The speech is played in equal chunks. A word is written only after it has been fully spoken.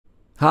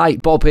Hi,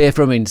 Bob here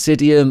from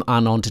Insidium,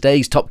 and on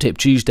today's Top Tip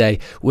Tuesday,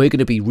 we're going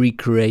to be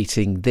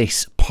recreating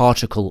this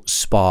particle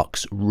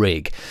sparks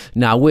rig.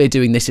 Now, we're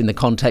doing this in the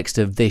context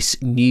of this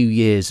New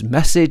Year's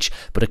message,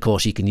 but of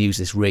course you can use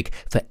this rig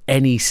for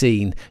any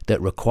scene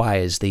that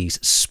requires these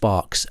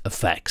sparks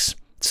effects.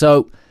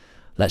 So,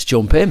 let's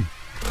jump in.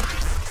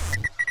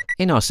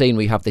 In our scene,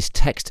 we have this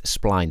text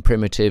spline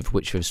primitive,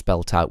 which we've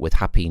spelt out with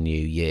Happy New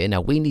Year. Now,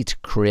 we need to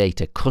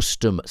create a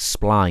custom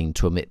spline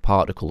to emit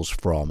particles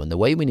from, and the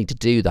way we need to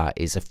do that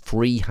is a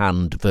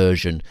freehand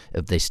version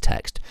of this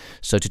text.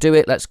 So to do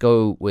it, let's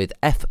go with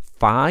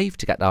F5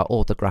 to get our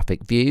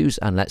orthographic views,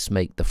 and let's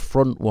make the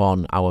front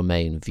one our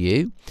main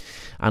view.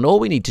 And all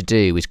we need to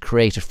do is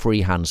create a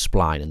freehand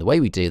spline, and the way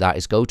we do that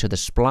is go to the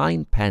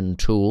spline pen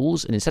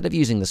tools, and instead of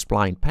using the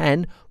spline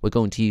pen, we're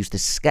going to use the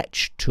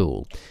sketch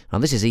tool. Now,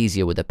 this is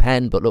easier with a pen,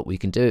 but look, we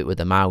can do it with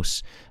a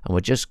mouse, and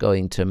we're just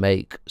going to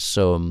make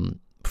some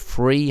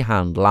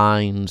freehand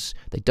lines.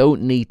 They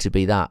don't need to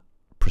be that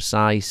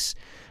precise,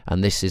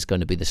 and this is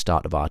going to be the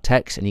start of our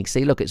text. And you can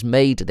see, look, it's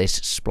made this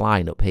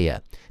spline up here.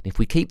 And if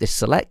we keep this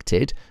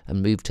selected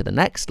and move to the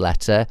next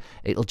letter,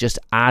 it'll just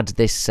add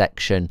this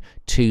section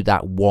to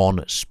that one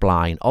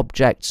spline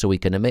object so we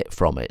can emit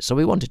from it. So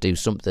we want to do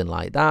something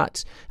like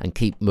that and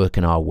keep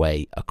working our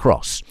way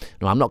across.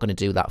 Now, I'm not going to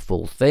do that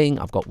full thing.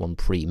 I've got one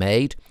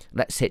pre-made.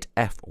 Let's hit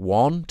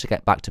F1 to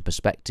get back to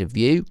perspective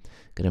view.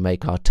 Going to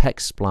make our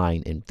text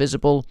spline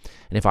invisible,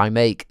 and if I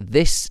make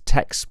this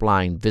text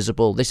spline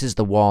visible, this is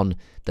the one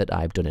that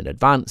I've done in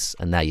advance,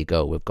 and there you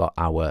go, we've got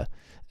our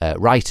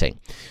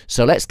writing.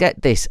 So let's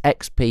get this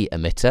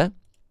xpEmitter,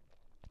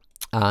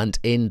 and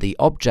in the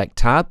object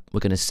tab we're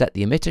going to set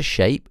the emitter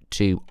shape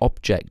to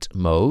object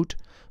mode.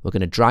 We're going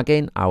to drag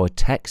in our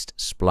text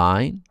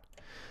spline.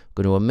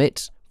 We're going to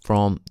emit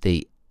from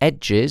the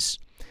edges.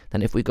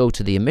 Then if we go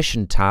to the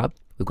emission tab,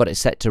 we've got it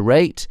set to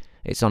rate.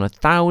 It's on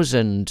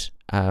 1,000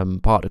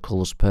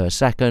 particles per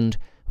second.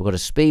 We've got a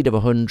speed of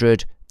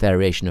 100,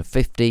 variation of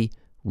 50,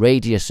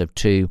 radius of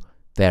 2,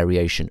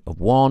 variation of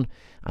 1.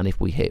 And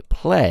if we hit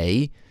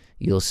play,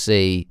 you'll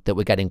see that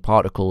we're getting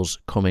particles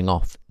coming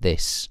off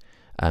this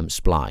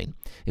spline.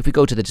 If we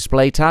go to the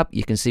display tab,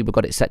 you can see we've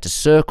got it set to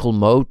circle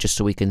mode just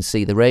so we can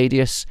see the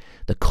radius.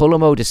 The color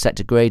mode is set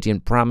to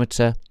gradient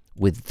parameter,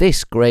 with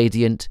this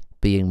gradient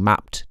being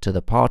mapped to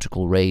the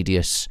particle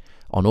radius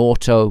on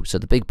auto, so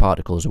the big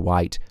particles are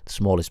white, the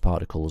smallest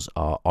particles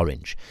are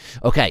orange.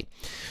 Okay,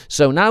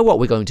 so now what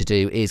we're going to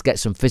do is get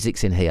some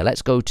physics in here.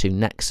 Let's go to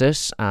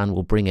NeXus and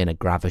we'll bring in a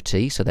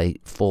gravity so they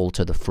fall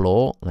to the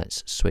floor.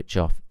 Let's switch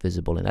off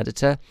visible in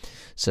editor.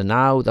 So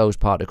now those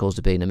particles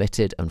are being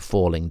emitted and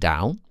falling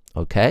down.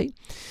 Okay,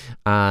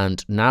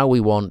 and now we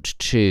want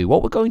to,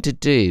 what we're going to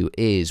do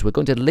is we're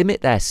going to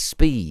limit their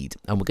speed,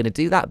 and we're going to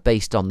do that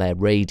based on their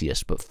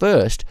radius. But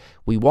first,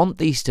 we want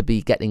these to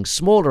be getting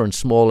smaller and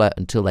smaller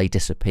until they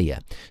disappear.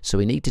 So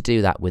we need to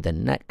do that with a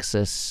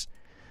NeXus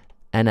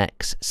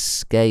NX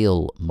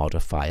scale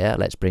modifier.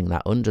 Let's bring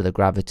that under the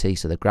gravity,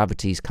 so the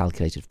gravity is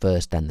calculated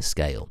first, then the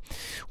scale.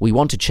 We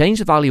want to change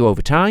the value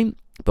over time,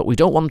 but we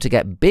don't want them to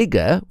get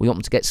bigger, we want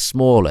them to get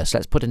smaller. So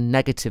let's put a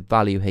negative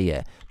value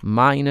here,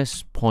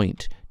 minus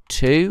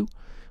 0.2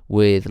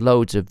 with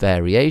loads of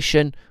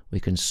variation. We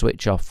can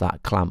switch off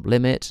that clamp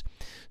limit.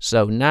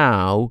 So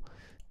now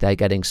they're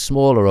getting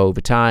smaller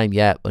over time,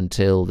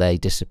 until they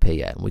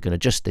disappear. And we can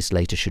adjust this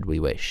later should we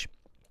wish.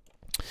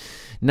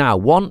 Now,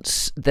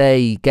 once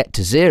they get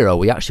to 0,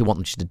 we actually want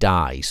them to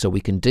die. So we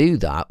can do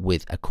that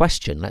with a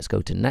question. Let's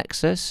go to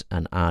NeXus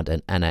and add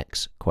an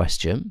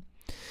nxQuestion.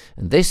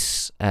 And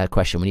this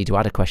question, we need to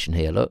add a question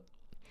here, look.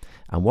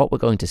 And what we're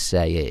going to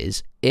say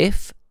is,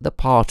 if the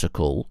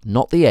particle,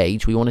 not the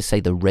age, we want to say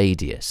the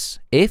radius.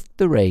 If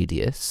the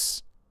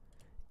radius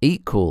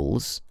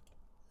equals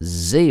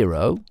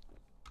 0,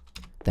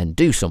 then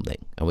do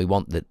something. And we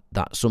want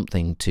that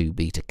something to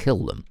be to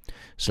kill them.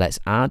 So let's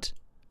add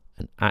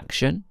an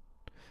action.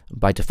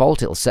 By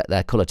default, it'll set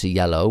their color to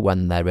yellow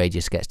when their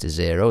radius gets to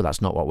 0.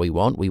 That's not what we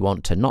want. We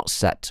want to not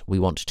set, we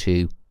want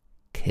to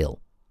kill.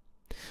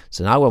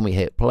 So now when we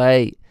hit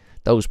play,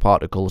 those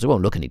particles, it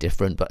won't look any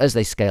different, but as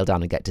they scale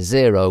down and get to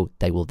 0,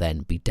 they will then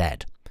be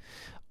dead.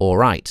 All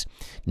right,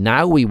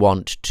 now we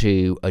want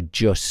to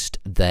adjust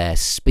their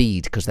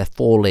speed because they're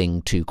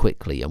falling too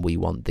quickly, and we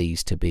want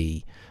these to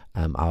be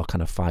our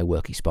kind of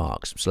fireworky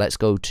sparks. So let's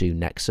go to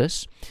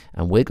NeXus,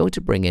 and we're going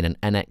to bring in an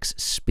NX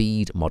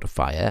speed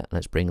modifier.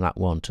 Let's bring that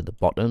one to the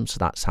bottom, so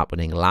that's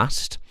happening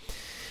last.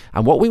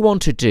 And what we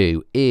want to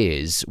do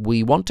is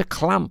we want to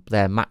clamp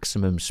their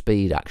maximum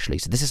speed, actually.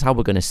 So this is how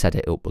we're going to set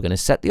it up. We're going to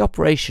set the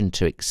operation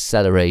to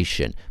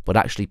acceleration, but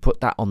actually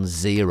put that on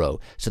 0.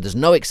 So there's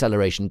no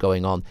acceleration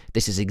going on.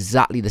 This is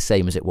exactly the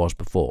same as it was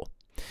before.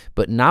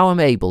 But now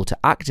I'm able to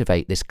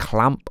activate this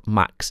clamp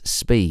max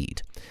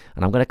speed.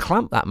 And I'm going to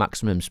clamp that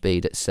maximum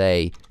speed at,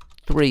 say,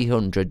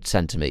 300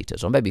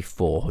 centimeters, or maybe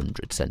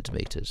 400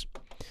 centimeters.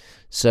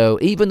 So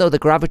even though the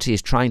gravity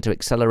is trying to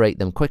accelerate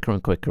them quicker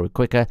and quicker and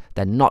quicker,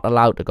 they're not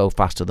allowed to go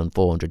faster than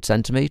 400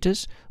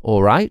 centimeters.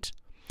 All right.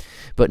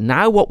 But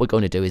now what we're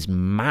going to do is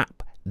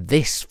map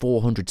this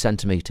 400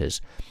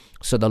 centimeters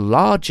So the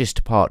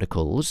largest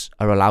particles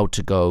are allowed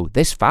to go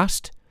this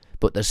fast,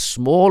 but the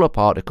smaller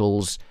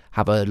particles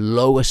have a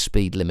lower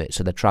speed limit,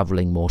 so they're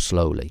traveling more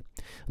slowly.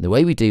 And the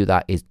way we do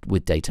that is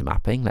with data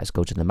mapping. Let's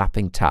go to the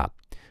mapping tab.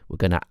 We're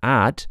going to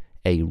add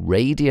a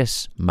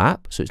radius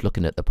map, so it's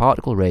looking at the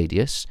particle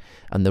radius,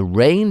 and the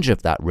range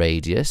of that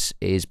radius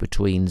is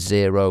between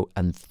 0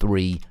 and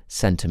 3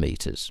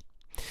 centimeters.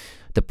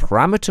 The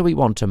parameter we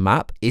want to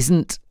map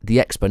isn't the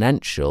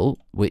exponential,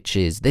 which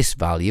is this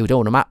value. We don't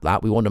want to map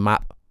that. We want to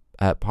map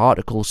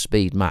particle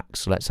speed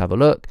max. So let's have a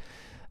look.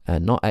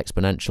 Not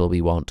exponential,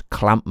 we want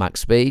clamp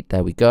max speed.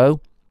 There we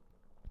go.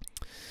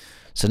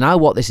 So now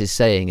what this is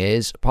saying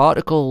is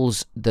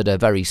particles that are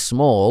very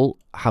small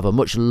have a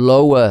much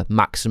lower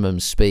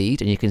maximum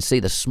speed, and you can see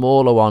the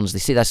smaller ones,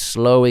 they're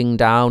slowing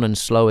down, and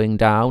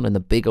the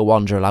bigger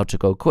ones are allowed to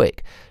go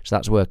quick. So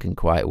that's working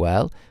quite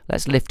well.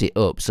 Let's lift it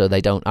up so they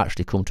don't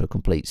actually come to a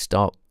complete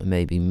stop, and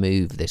maybe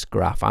move this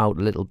graph out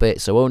a little bit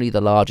so only the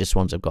largest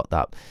ones have got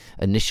that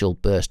initial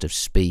burst of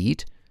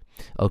speed.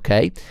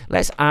 Okay,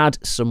 let's add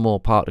some more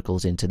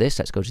particles into this.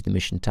 Let's go to the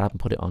emission tab and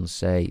put it on,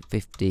 say,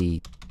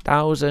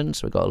 50,000.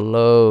 So we've got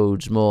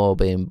loads more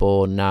being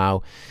born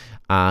now.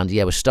 And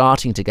yeah, we're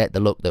starting to get the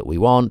look that we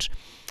want.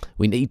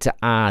 We need to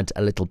add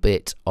a little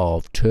bit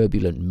of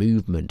turbulent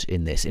movement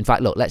in this. In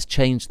fact, look, let's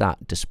change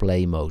that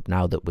display mode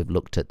now that we've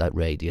looked at that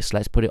radius.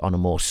 Let's put it on a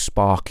more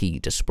sparky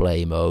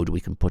display mode. We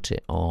can put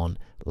it on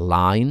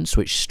lines,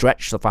 which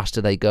stretch the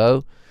faster they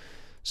go.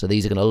 So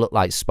these are going to look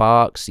like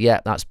sparks. Yeah,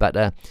 that's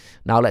better.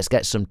 Now let's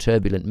get some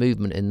turbulent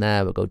movement in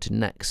there. We'll go to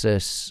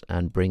NeXus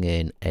and bring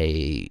in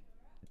a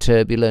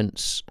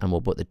turbulence, and we'll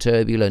put the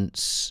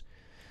turbulence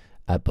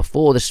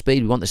before the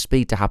speed. We want the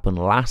speed to happen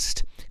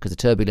last because the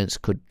turbulence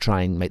could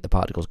try and make the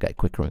particles get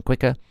quicker and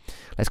quicker.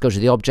 Let's go to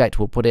the object.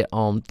 We'll put it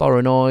on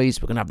thorough noise.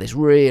 We're going to have this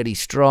really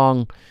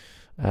strong.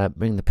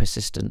 Bring the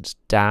persistence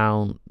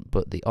down,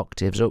 put the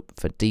octaves up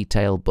for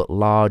detail, but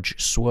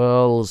large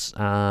swirls,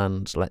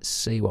 and let's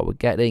see what we're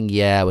getting.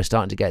 Yeah, we're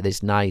starting to get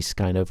this nice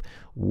kind of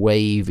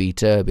wavy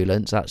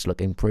turbulence. That's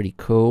looking pretty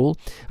cool.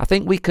 I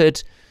think we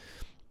could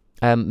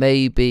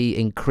maybe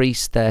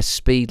increase their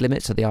speed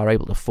limit so they are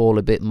able to fall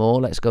a bit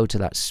more. Let's go to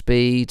that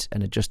speed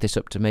and adjust this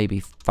up to maybe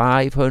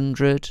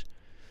 500.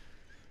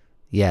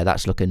 Yeah,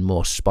 that's looking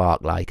more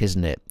spark-like,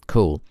 isn't it?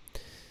 Cool.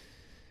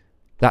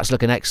 That's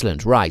looking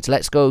excellent. Right,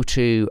 let's go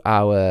to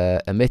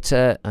our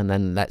emitter and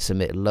then let's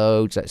emit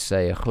loads. Let's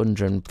say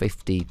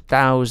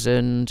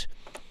 150,000.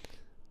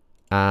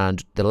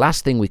 And the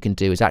last thing we can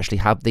do is actually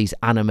have these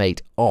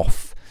animate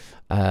off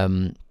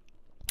and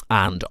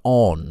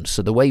on.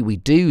 So the way we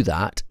do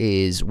that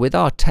is with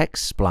our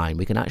text spline,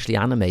 we can actually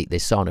animate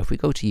this on. If we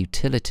go to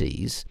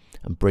utilities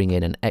and bring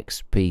in an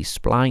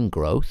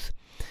xpSplineGrowth,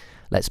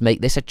 let's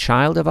make this a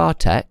child of our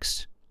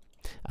text.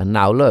 And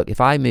now look,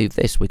 if I move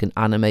this, we can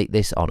animate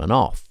this on and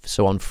off.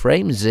 So on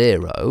frame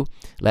 0,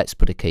 let's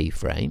put a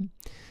keyframe.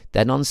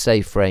 Then on,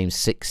 say, frame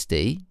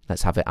 60,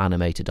 let's have it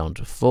animated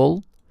onto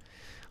full.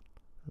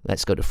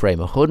 Let's go to frame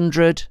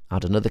 100,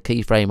 add another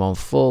keyframe on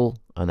full,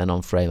 and then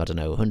on frame, I don't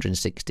know,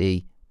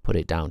 160, put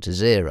it down to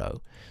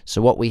 0.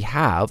 So what we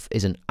have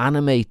is an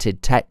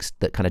animated text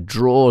that kind of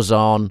draws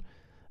on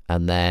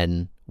and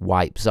then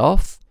wipes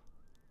off.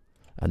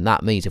 And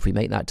that means if we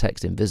make that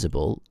text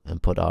invisible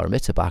and put our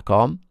emitter back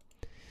on,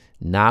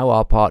 now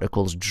our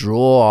particles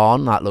draw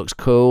on. That looks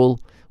cool.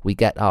 We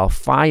get our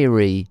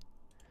fiery,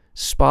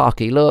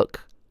 sparky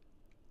look,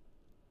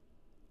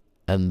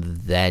 and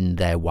then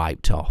they're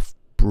wiped off.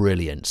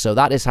 Brilliant. So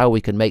that is how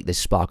we can make this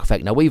spark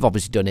effect. Now we've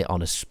obviously done it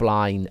on a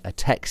spline, a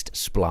text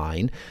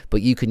spline,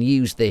 but you can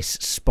use this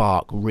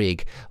spark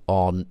rig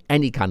on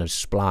any kind of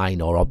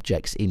spline or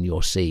objects in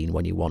your scene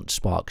when you want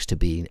sparks to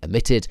be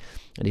emitted.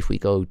 And if we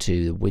go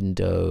to the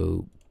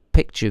window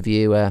picture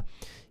viewer,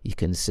 you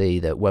can see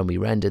that when we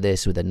render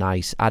this with a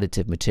nice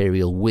additive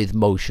material with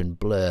motion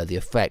blur, the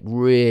effect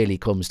really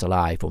comes to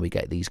life when we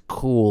get these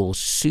cool,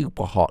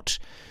 super hot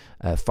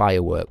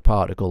firework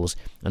particles.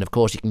 And of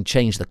course you can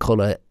change the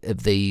color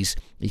of these.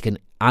 You can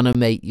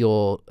animate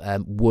your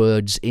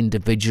words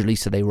individually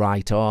so they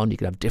write on. You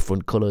can have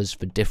different colors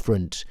for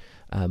different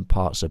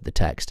parts of the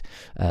text.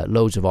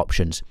 Loads of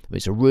options.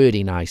 It's a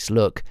really nice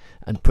look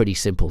and pretty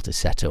simple to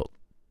set up.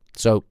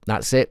 So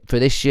that's it for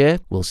this year.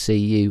 We'll see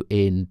you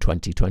in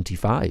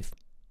 2025.